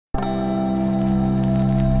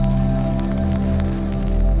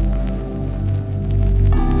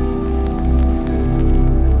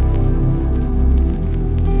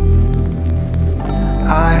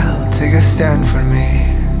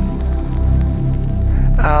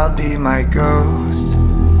I'll be my ghost.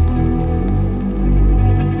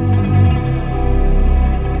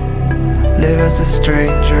 Live as a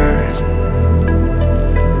stranger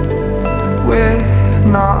with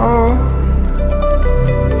no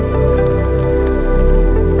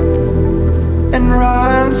and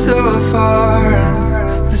run so far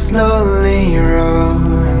this lonely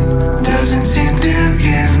road doesn't seem to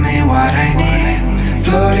give me what I need.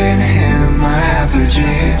 Floating in my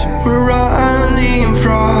apogee, we're running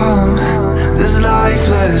from this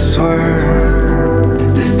lifeless world.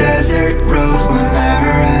 This desert road will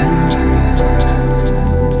never end.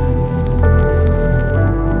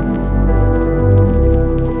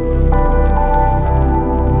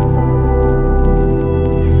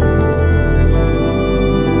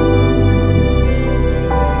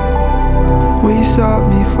 We saw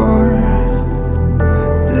before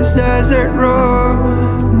this desert road.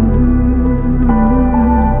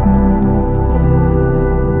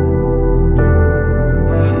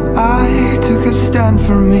 I took a stand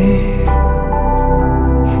for me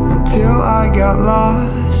until I got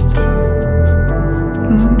lost.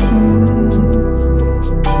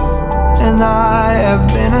 And I have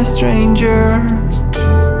been a stranger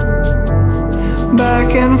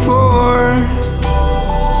back and forth.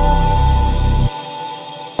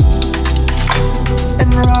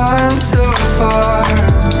 Run so far,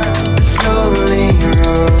 this lonely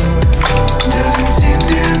road doesn't seem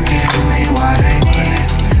to give me what I need.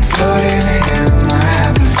 Floating in my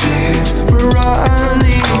apogee, we're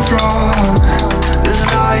running from this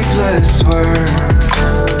lifeless world.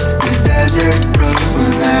 This desert road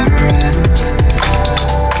will never end.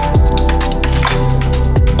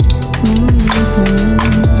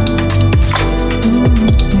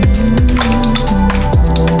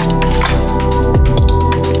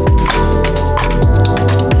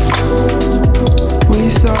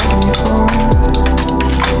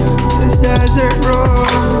 Desert road.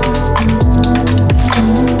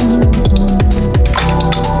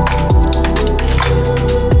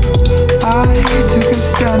 I took a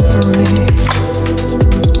stand for me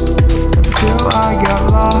until I got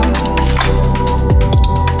lost.